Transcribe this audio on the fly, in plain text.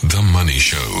The Money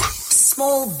Show.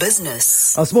 Small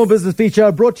business. Our small business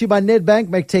feature brought to you by Nedbank.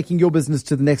 Make taking your business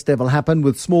to the next level happen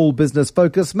with small business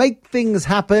focus. Make things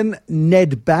happen.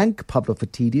 Nedbank. Pavlo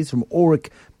Phitidis from Aurik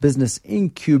Business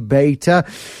Incubator.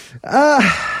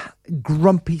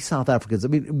 Grumpy South Africans. I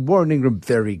mean, Warren Ingram,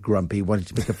 very grumpy, wanted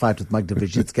to pick a fight with Magda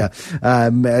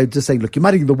Vizhitska. Just saying, look, you're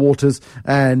muddying the waters,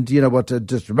 and you know what, he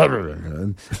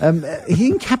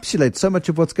encapsulates so much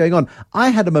of what's going on. I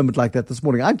had a moment like that this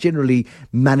morning. I generally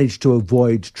manage to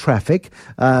avoid traffic.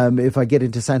 If I get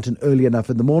into Sandton early enough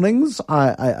in the mornings,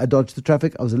 I dodge the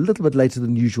traffic. I was a little bit later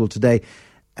than usual today,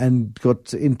 and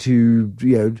got into,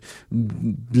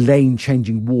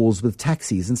 lane-changing wars with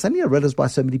taxis. And suddenly I realized why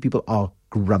so many people are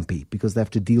grumpy, because they have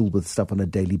to deal with stuff on a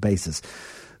daily basis.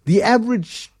 The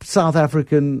average South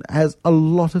African has a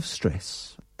lot of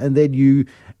stress. And then you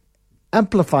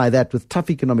amplify that with tough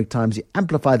economic times. You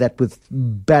amplify that with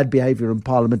bad behavior in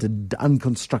Parliament and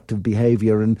unconstructive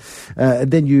behavior. And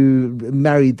then you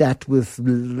marry that with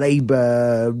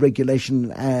labour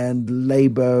regulation and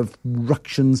labour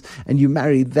ructions. And you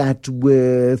marry that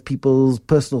with people's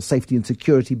personal safety and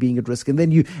security being at risk. And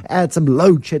then you add some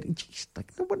load shedding. Jeez,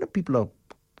 no wonder people are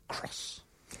cross.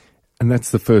 And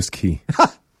that's the first key.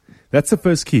 That's the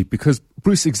first key. Because,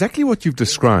 Bruce, exactly what you've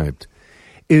described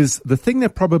is the thing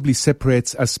that probably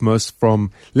separates us most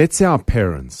from, let's say, our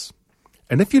parents.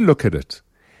 And if you look at it,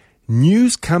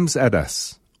 news comes at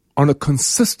us on a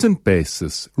consistent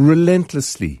basis,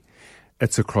 relentlessly.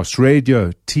 It's across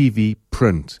radio, TV,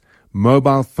 print,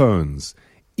 mobile phones,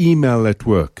 email at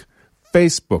work,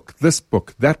 Facebook, this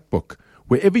book, that book.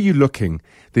 Wherever you're looking,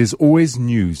 there's always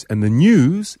news. And the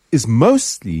news is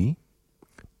mostly,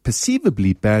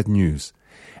 perceivably, bad news.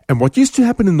 And what used to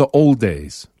happen in the old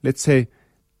days, let's say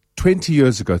 20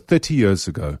 years ago, 30 years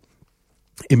ago,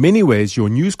 in many ways, your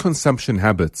news consumption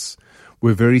habits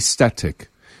were very static.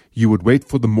 You would wait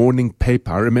for the morning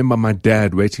paper. I remember my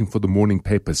dad waiting for the morning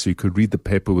paper so you could read the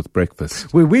paper with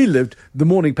breakfast. Where we lived, the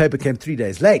morning paper came 3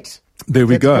 days late. There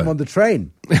we go. Come on the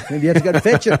train. And you had to go to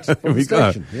fetch it from the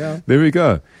station. Yeah. There we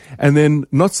go. And then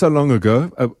not so long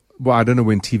ago, I don't know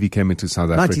when TV came into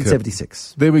South Africa.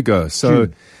 1976. There we go. So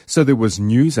there was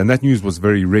news, and that news was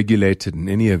very regulated in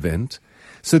any event.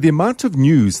 So the amount of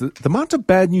news, the amount of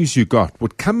bad news you got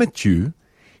would come at you,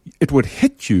 it would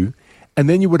hit you, and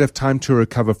then you would have time to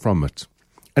recover from it.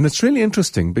 And it's really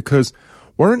interesting because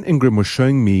Warren Ingram was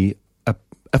showing me a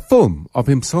film of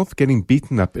himself getting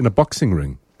beaten up in a boxing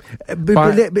ring.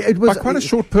 By quite a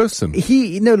short person.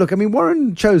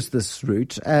 Warren chose this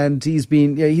route, and he's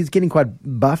getting quite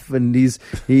buff, and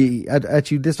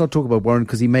actually, let's not talk about Warren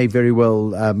because he may very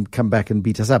well come back and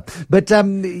beat us up. But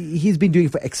he's been doing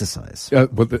it for exercise.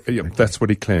 That's what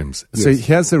he claims. Yes. So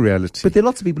here's the reality. But there are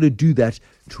lots of people who do that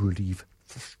to relieve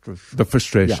the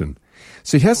frustration. Yeah.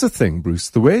 So here's the thing,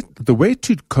 Bruce. The way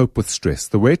to cope with stress,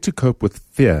 the way to cope with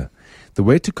fear, the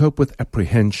way to cope with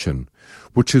apprehension,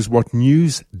 which is what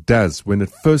news does when it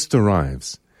first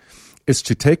arrives, is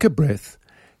to take a breath,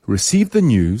 receive the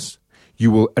news.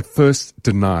 You will at first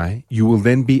deny, you will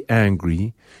then be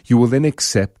angry, you will then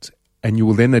accept, and you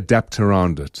will then adapt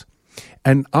around it.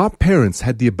 And our parents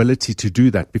had the ability to do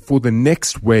that before the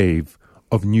next wave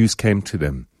of news came to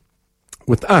them.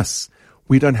 With us,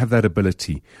 we don't have that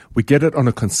ability. We get it on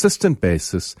a consistent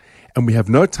basis, and we have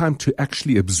no time to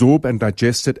actually absorb and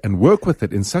digest it and work with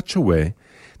it in such a way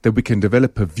that we can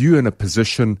develop a view and a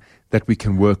position that we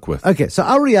can work with. Okay, so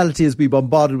our reality is we're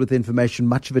bombarded with information,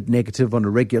 much of it negative on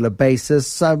a regular basis.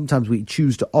 Sometimes we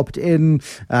choose to opt in.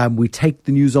 We take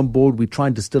the news on board. We try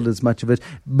and distill as much of it.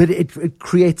 But it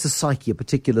creates a psyche, a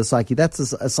particular psyche. That's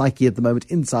a psyche at the moment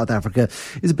in South Africa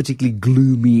is a particularly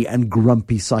gloomy and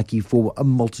grumpy psyche for a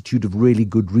multitude of really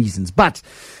good reasons. But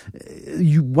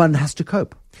one has to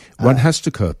cope. One has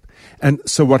to cope. And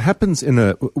so what happens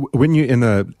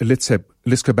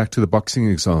let's go back to the boxing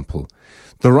example.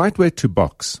 The right way to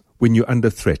box when you're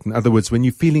under threat, in other words, when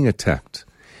you're feeling attacked,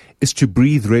 is to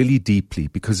breathe really deeply.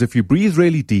 Because if you breathe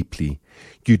really deeply,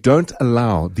 you don't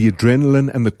allow the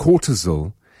adrenaline and the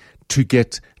cortisol to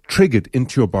get triggered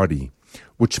into your body,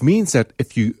 which means that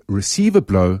if you receive a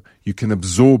blow, you can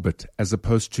absorb it as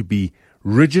opposed to be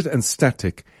rigid and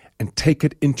static and take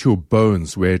it into your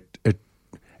bones where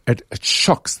it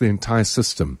shocks the entire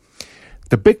system.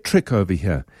 The big trick over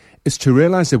here is to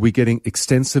realize that we're getting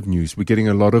extensive news. We're getting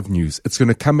a lot of news. It's going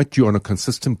to come at you on a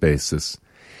consistent basis.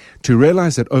 To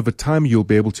realize that over time you'll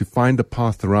be able to find a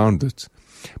path around it.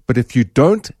 But if you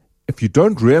don't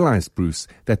realize, Bruce,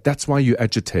 that that's why you're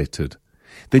agitated,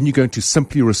 then you're going to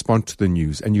simply respond to the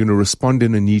news, and you're going to respond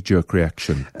in a knee-jerk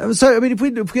reaction. So, I mean, if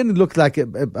we're going to look like,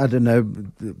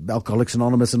 Alcoholics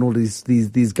Anonymous and all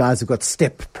these guys who've got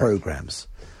step programs,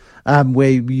 where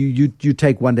you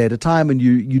take one day at a time and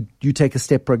you take a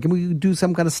step program. We do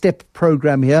some kind of step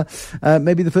program here.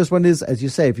 Maybe the first one is, as you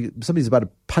say, if somebody's about to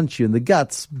punch you in the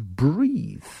guts,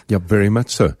 breathe. Yeah, very much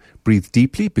so. Breathe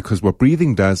deeply, because what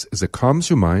breathing does is it calms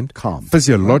your mind. Calm.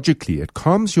 Physiologically, it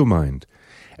calms your mind.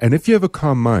 And if you have a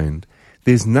calm mind,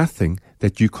 there's nothing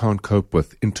that you can't cope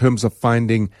with in terms of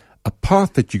finding a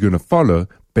path that you're going to follow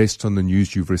based on the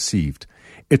news you've received.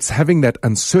 It's having that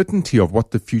uncertainty of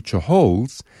what the future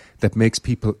holds that makes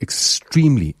people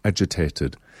extremely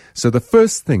agitated. So the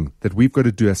first thing that we've got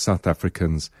to do as South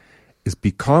Africans is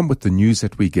be calm with the news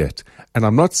that we get. And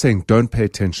I'm not saying don't pay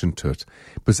attention to it,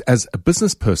 but as a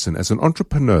business person, as an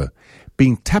entrepreneur,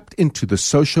 being tapped into the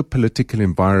socio-political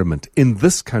environment in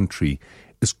this country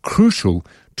is crucial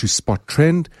to spot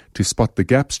trend, to spot the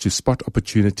gaps, to spot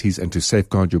opportunities, and to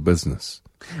safeguard your business.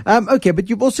 Okay, but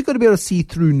you've also got to be able to see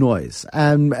through noise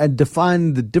and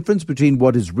define the difference between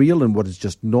what is real and what is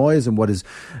just noise, and what is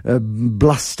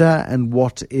bluster and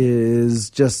what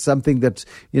is just something that,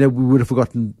 we would have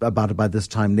forgotten about by this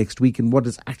time next week, and what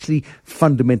is actually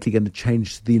fundamentally going to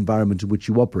change the environment in which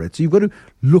you operate. So you've got to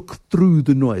look through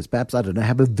the noise. Perhaps, I don't know,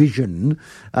 have a vision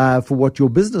for what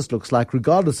your business looks like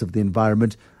regardless of the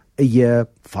environment a year,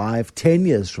 5, 10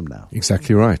 years from now.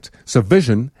 Exactly right. So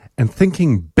vision and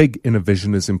thinking big in a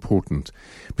vision is important.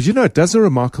 But it does a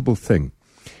remarkable thing.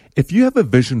 If you have a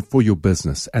vision for your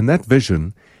business and that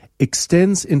vision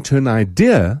extends into an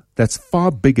idea that's far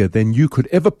bigger than you could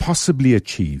ever possibly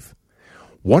achieve,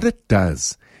 what it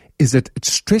does is that it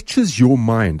stretches your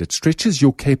mind, it stretches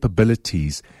your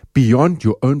capabilities beyond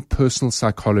your own personal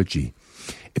psychology.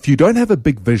 If you don't have a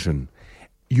big vision,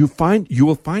 you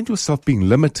will find yourself being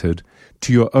limited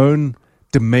to your own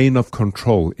domain of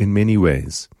control in many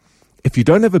ways. If you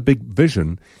don't have a big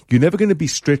vision, you're never going to be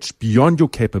stretched beyond your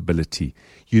capability.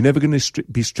 You're never going to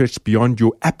be stretched beyond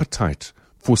your appetite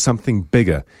for something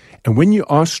bigger. And when you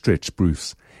are stretched,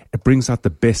 Bruce, it brings out the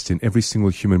best in every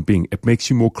single human being. It makes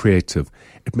you more creative.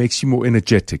 It makes you more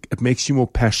energetic. It makes you more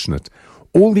passionate.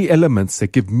 All the elements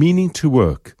that give meaning to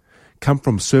work come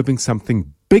from serving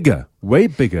something bigger, way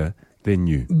bigger than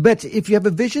you. But if you have a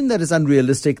vision that is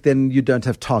unrealistic, then you don't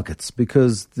have targets,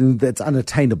 because that's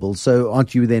unattainable. So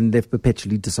aren't you then left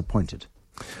perpetually disappointed?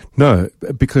 No,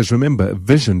 because remember, a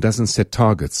vision doesn't set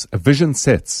targets. A vision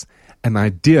sets an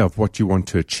idea of what you want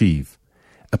to achieve.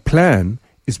 A plan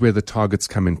is where the targets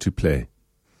come into play.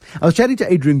 I was chatting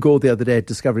to Adrian Gore the other day at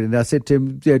Discovery, and I said to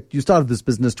him, you started this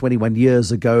business 21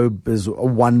 years ago as a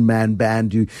one-man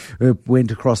band. You went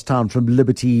across town from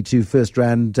Liberty to First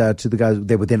Rand to the guys,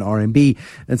 they were then RMB,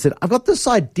 and said, I've got this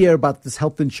idea about this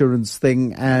health insurance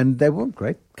thing, and they were,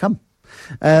 great, come.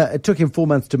 It took him 4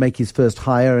 months to make his first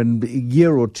hire, and a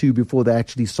year or two before they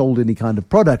actually sold any kind of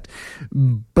product.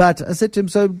 But I said to him,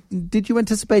 so did you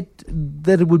anticipate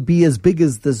that it would be as big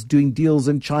as this, doing deals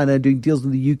in China, doing deals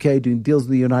in the UK, doing deals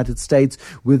in the United States,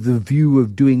 with the view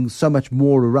of doing so much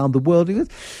more around the world? He goes,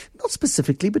 not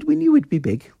specifically, but we knew it'd be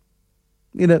big.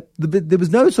 There was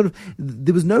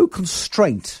no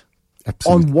constraint.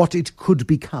 Absolutely. On what it could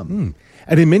become.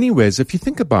 And in many ways, if you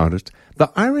think about it,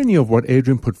 the irony of what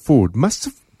Adrian put forward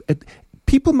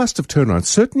people must have turned around,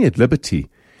 certainly at Liberty,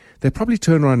 they probably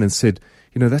turned around and said,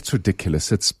 that's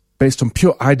ridiculous. It's based on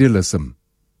pure idealism.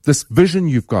 This vision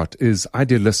you've got is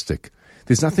idealistic.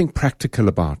 There's nothing practical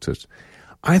about it.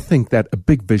 I think that a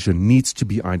big vision needs to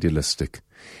be idealistic.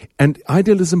 And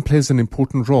idealism plays an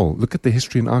important role. Look at the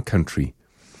history in our country.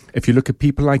 If you look at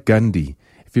people like Gandhi,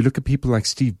 if you look at people like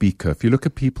Steve Biko, if you look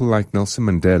at people like Nelson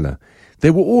Mandela, they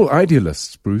were all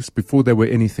idealists, Bruce, before they were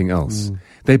anything else.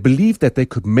 They believed that they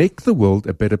could make the world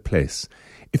a better place.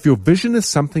 If your vision is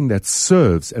something that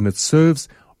serves, and it serves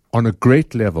on a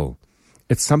great level,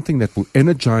 it's something that will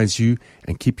energize you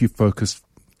and keep you focused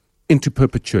into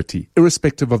perpetuity,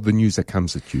 irrespective of the news that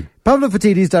comes at you. Pavlo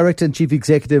Phitidis, Director and Chief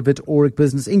Executive at Aurik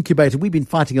Business Incubator. We've been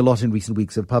fighting a lot in recent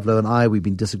weeks, Pavlo and I. We've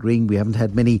been disagreeing. We haven't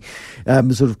had many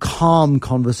sort of calm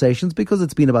conversations because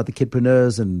it's been about the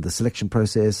kidpreneurs and the selection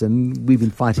process, and we've been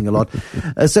fighting a lot.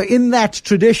 So in that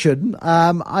tradition,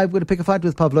 I'm going to pick a fight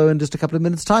with Pavlo in just a couple of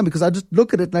minutes' time, because I just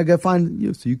look at it and I go,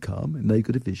 fine, so you calm and now you've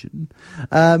got a vision.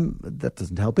 That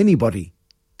doesn't help anybody,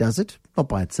 does it? Not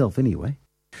by itself anyway.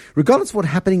 Regardless of what's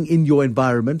happening in your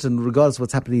environment and regardless of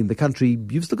what's happening in the country,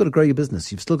 you've still got to grow your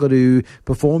business. You've still got to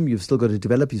perform. You've still got to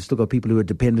develop. You've still got people who are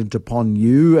dependent upon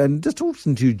you. And just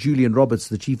talking to Julian Roberts,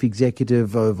 the Chief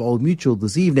Executive of Old Mutual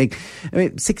this evening,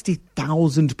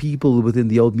 60,000 people within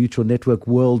the Old Mutual network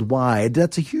worldwide.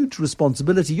 That's a huge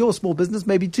responsibility. Your small business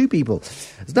may be 2 people.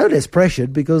 It's no less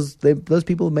pressured because those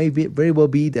people may very well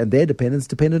be, and their dependents,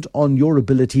 dependent on your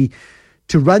ability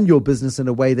to run your business in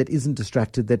a way that isn't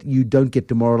distracted, that you don't get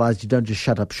demoralized, you don't just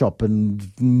shut up shop and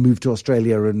move to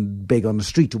Australia and beg on the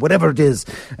street or whatever it is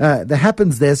that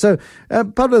happens there. So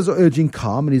Pavlo's urging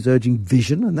calm and he's urging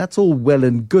vision, and that's all well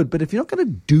and good. But if you're not going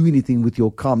to do anything with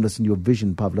your calmness and your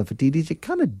vision, Pavlo Phitidis, you're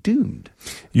kind of doomed.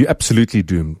 You're absolutely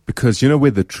doomed, because you know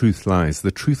where the truth lies.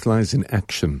 The truth lies in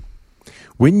action.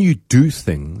 When you do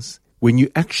things, when you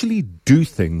actually do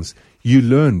things, you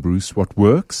learn, Bruce, what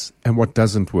works and what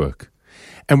doesn't work.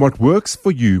 And what works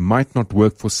for you might not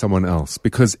work for someone else,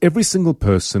 because every single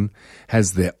person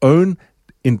has their own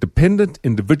independent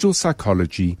individual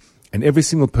psychology, and every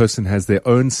single person has their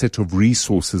own set of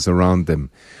resources around them,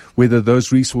 whether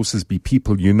those resources be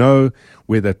people you know,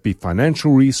 whether it be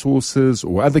financial resources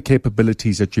or other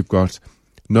capabilities that you've got.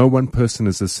 No one person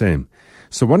is the same.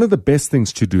 So one of the best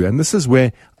things to do, and this is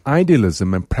where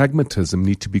idealism and pragmatism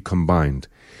need to be combined,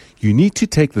 you need to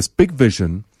take this big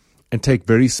vision and take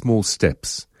very small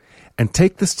steps, and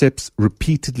take the steps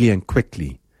repeatedly and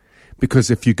quickly. Because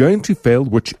if you're going to fail,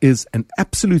 which is an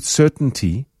absolute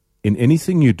certainty in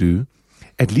anything you do,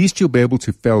 at least you'll be able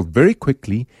to fail very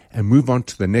quickly and move on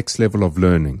to the next level of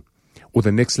learning, or the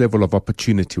next level of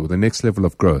opportunity, or the next level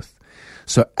of growth.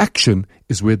 So action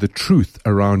is where the truth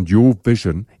around your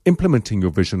vision, implementing your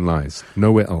vision, lies.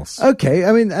 Nowhere else. Okay,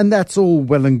 I mean, and that's all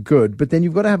well and good, but then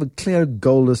you've got to have a clear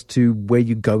goal as to where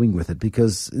you're going with it,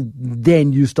 because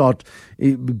then you start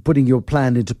putting your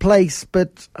plan into place.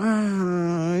 But,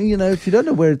 if you don't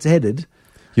know where it's headed...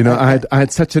 I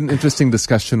had such an interesting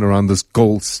discussion around this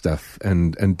goal stuff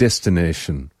and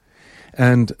destination.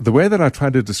 And the way that I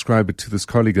tried to describe it to this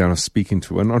colleague that I was speaking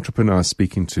to, an entrepreneur I was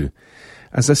speaking to,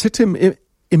 as I said to him,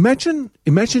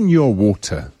 imagine you're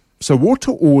water. So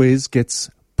water always gets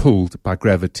pulled by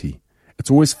gravity. It's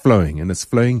always flowing, and it's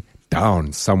flowing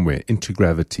down somewhere into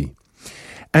gravity.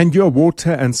 And you're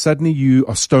water, and suddenly you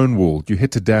are stone-walled. You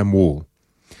hit a damn wall.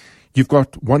 You've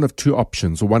got one of two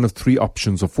options, or one of three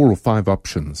options, or 4 or 5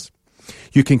 options.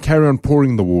 You can carry on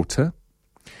pouring the water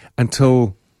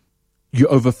until you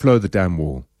overflow the damn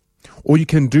wall. Or you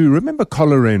can remember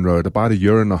Coleraine Road about 1.5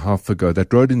 years ago,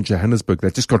 that road in Johannesburg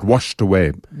that just got washed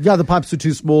away. Yeah, the pipes were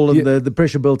too small and the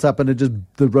pressure built up and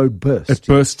the road burst. It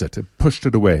burst it pushed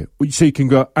it away. So you can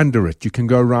go under it, you can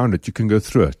go around it, you can go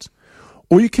through it.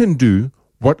 Or you can do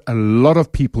what a lot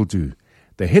of people do.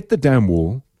 They hit the damn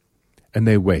wall and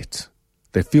they wait.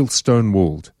 They feel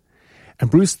stone-walled.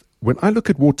 And Bruce, when I look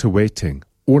at water waiting,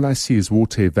 all I see is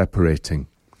water evaporating.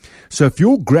 So if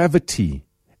your gravity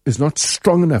is not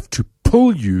strong enough to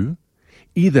pull you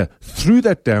either through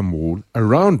that damn wall,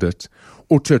 around it,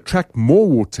 or to attract more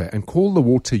water and call the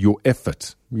water your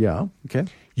effort. Yeah, okay.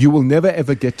 You will never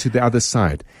ever get to the other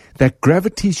side. That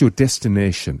gravity is your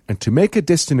destination. And to make a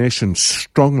destination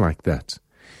strong like that,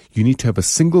 you need to have a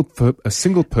single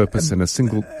purpose and a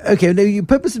single... Okay, now your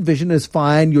purpose and vision is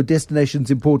fine, your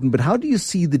destination's important, but how do you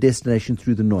see the destination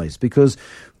through the noise? Because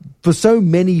for so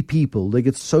many people, they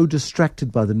get so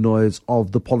distracted by the noise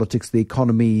of the politics, the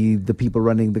economy, the people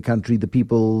running the country, the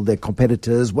people, their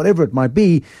competitors, whatever it might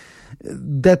be,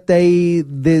 that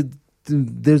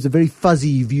there's a very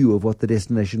fuzzy view of what the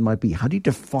destination might be. How do you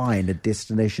define a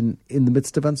destination in the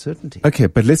midst of uncertainty? Okay,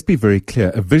 but let's be very clear.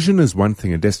 A vision is one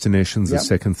thing, a destination is the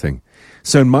second thing.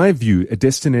 So in my view, a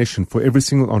destination for every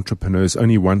single entrepreneur is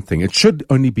only one thing. It should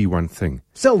only be one thing.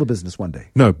 Sell the business one day.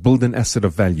 No, build an asset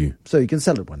of value. So you can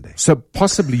sell it one day. So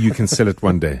possibly you can sell it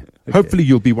one day. Okay. Hopefully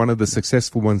you'll be one of the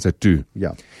successful ones that do.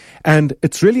 Yeah. And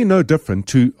it's really no different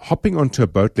to hopping onto a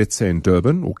boat, let's say in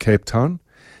Durban or Cape Town,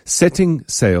 setting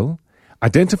sail,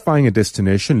 identifying a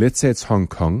destination, let's say it's Hong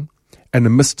Kong, and a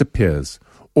mist appears,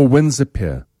 or winds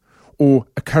appear, or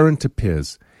a current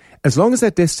appears. As long as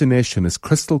that destination is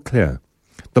crystal clear,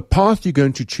 the path you're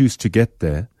going to choose to get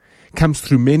there comes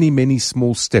through many, many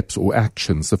small steps or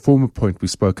actions, the former point we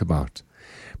spoke about.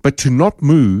 But to not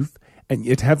move and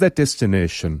yet have that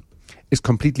destination is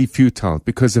completely futile,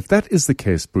 because if that is the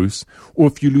case, Bruce, or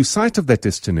if you lose sight of that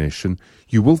destination,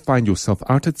 you will find yourself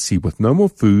out at sea with no more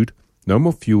food, no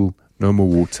more fuel, no more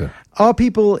water. Are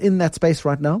people in that space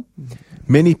right now?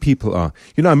 Many people are.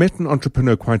 I met an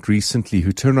entrepreneur quite recently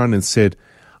who turned around and said,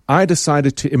 I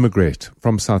decided to immigrate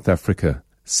from South Africa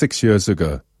 6 years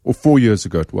ago, or 4 years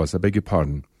ago it was, I beg your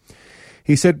pardon.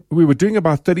 He said, we were doing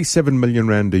about 37 million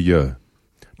rand a year.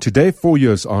 Today, 4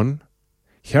 years on,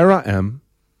 here I am.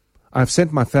 I've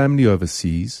sent my family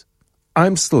overseas.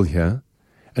 I'm still here,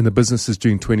 and the business is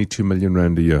doing 22 million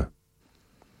rand a year.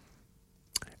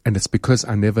 And it's because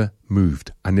I never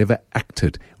moved. I never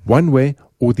acted one way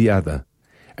or the other.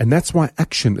 And that's why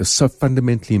action is so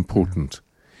fundamentally important.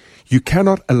 You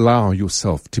cannot allow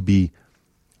yourself to be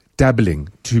dabbling,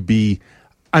 to be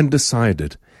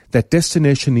undecided, that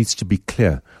destination needs to be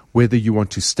clear, whether you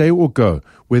want to stay or go,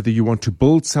 whether you want to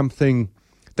build something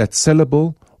that's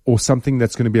sellable or something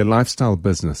that's going to be a lifestyle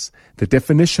business. The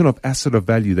definition of asset of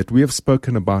value that we have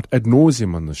spoken about ad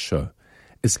nauseum on this show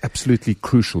is absolutely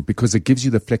crucial because it gives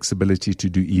you the flexibility to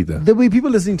do either. There'll be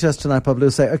people listening to us tonight, Pavlo,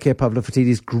 say, okay, Pavlo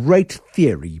Phitidis, great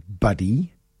theory,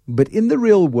 buddy. But in the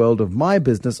real world of my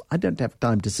business, I don't have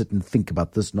time to sit and think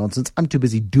about this nonsense. I'm too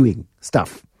busy doing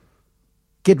stuff.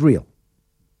 Get real.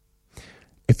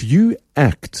 If you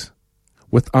act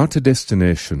without a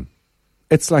destination,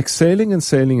 it's like sailing and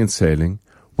sailing and sailing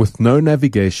with no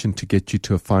navigation to get you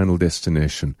to a final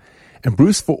destination. And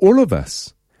Bruce, for all of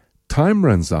us, time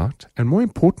runs out, and more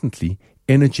importantly,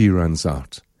 energy runs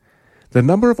out. The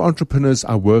number of entrepreneurs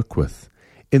I work with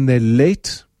in their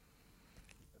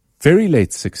very late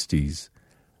 60s,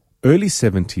 early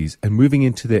 70s, and moving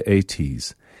into their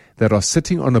 80s that are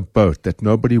sitting on a boat that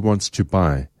nobody wants to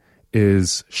buy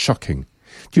is shocking.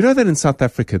 Do you know that in South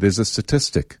Africa there's a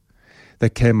statistic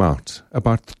that came out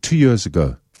about 2 years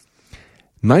ago?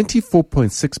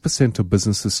 94.6% of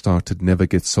businesses started never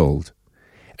get sold.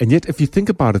 And yet, if you think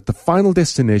about it, the final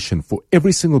destination for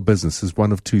every single business is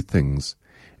one of two things.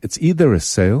 It's either a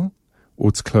sale or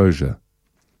it's closure.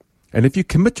 And if you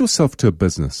commit yourself to a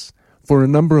business for a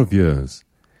number of years,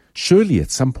 surely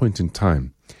at some point in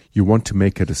time, you want to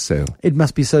make it a sale. It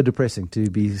must be so depressing to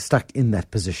be stuck in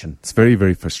that position. It's very,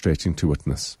 very frustrating to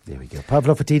witness. There we go.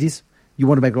 Pavlo Phitidis, you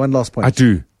want to make one last point? I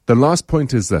do. The last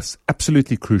point is this,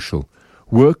 absolutely crucial.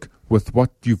 Work with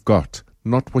what you've got,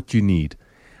 not what you need.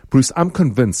 Bruce, I'm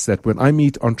convinced that when I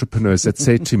meet entrepreneurs that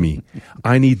say to me,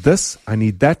 I need this, I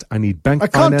need that, I need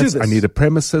bank finance, I need a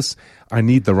premises, I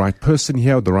need the right person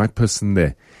here or the right person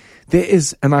there. There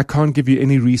is, and I can't give you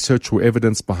any research or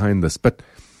evidence behind this, but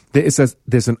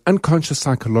there's an unconscious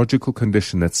psychological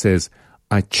condition that says,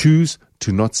 I choose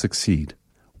to not succeed.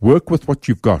 Work with what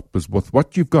you've got, because with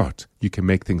what you've got, you can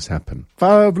make things happen.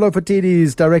 Pavlo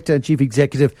Phitidis, Director and Chief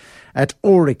Executive at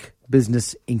Aurik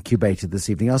Business Incubator this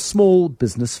evening, our small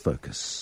business focus.